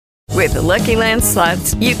With the Lucky Land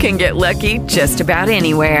Slots, you can get lucky just about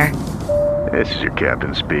anywhere. This is your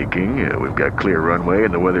captain speaking. We've got clear runway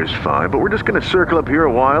and the weather's fine, but we're just going to circle up here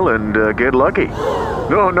a while and get lucky.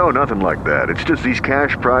 No, nothing like that. It's just these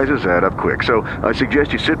cash prizes add up quick. So I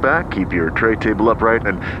suggest you sit back, keep your tray table upright,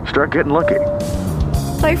 and start getting lucky.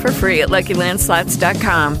 Play for free at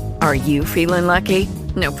LuckyLandSlots.com. Are you feeling lucky?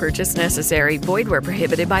 No purchase necessary. Void where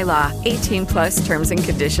prohibited by law. 18 plus terms and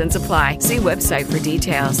conditions apply. See website for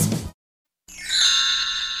details.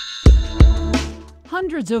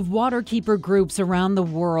 Hundreds of waterkeeper groups around the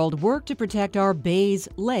world work to protect our bays,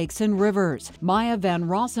 lakes, and rivers. Maya Van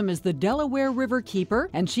Rossum is the Delaware River Keeper,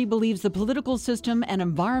 and she believes the political system and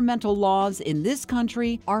environmental laws in this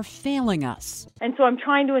country are failing us. And so I'm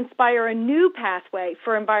trying to inspire a new pathway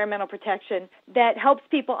for environmental protection that helps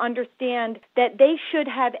people understand that they should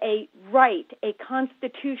have a right, a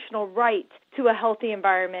constitutional right to a healthy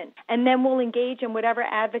environment, and then we'll engage in whatever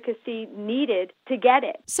advocacy needed to get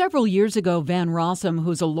it. Several years ago, Van Rossum,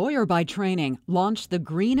 who's a lawyer by training, launched the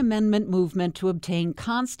Green Amendment movement to obtain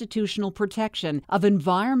constitutional protection of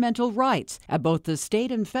environmental rights at both the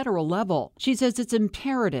state and federal level. She says it's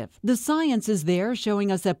imperative. The science is there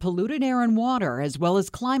showing us that polluted air and water, as well as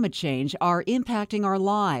climate change, are impacting our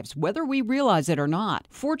lives, whether we realize it or not.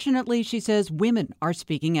 Fortunately, she says women are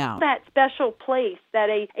speaking out. That special place that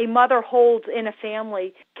a mother holds in a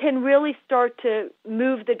family can really start to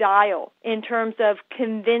move the dial in terms of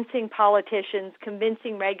convincing politicians,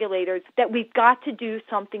 convincing regulators that we've got to do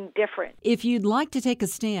something different. If you'd like to take a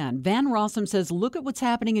stand, Van Rossum says look at what's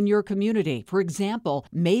happening in your community. For example,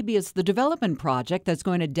 maybe it's the development project that's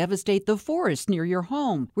going to devastate the forest near your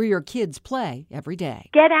home where your kids play every day.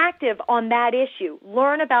 Get active on that issue.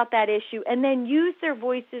 Learn about that issue and then use their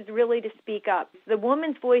voices really to speak up. The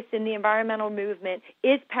woman's voice in the environmental movement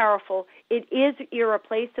is powerful. It is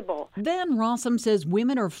irreplaceable. Van Rossum says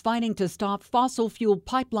women are fighting to stop fossil fuel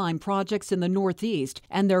pipeline projects in the Northeast,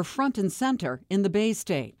 and they're front and center in the Bay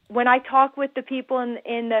State. When I talk with the people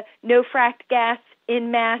in the no fracked gas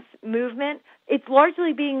en masse movement, it's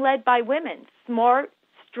largely being led by women, smart,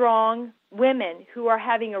 strong women who are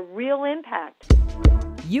having a real impact.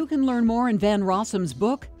 You can learn more in Van Rossum's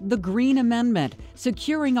book, The Green Amendment,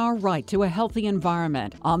 Securing Our Right to a Healthy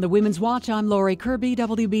Environment. On the Women's Watch, I'm Lori Kirby,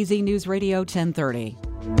 WBZ News Radio 1030.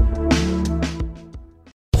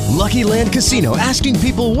 Lucky Land Casino, asking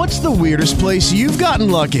people, what's the weirdest place you've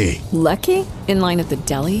gotten lucky? Lucky? In line at the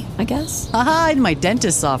deli, I guess? Aha, in my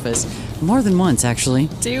dentist's office. More than once, actually.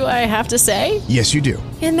 Do I have to say? Yes, you do.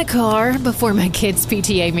 In the car before my kids'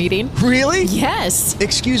 PTA meeting. Really? Yes.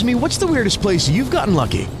 Excuse me, what's the weirdest place you've gotten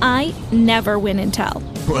lucky? I never win and tell.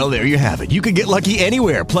 Well, there you have it. You can get lucky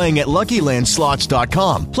anywhere, playing at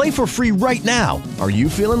LuckyLandSlots.com. Play for free right now. Are you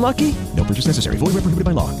feeling lucky? No purchase necessary. Void where prohibited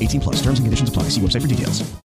by law. 18 plus. Terms and conditions apply. See website for details.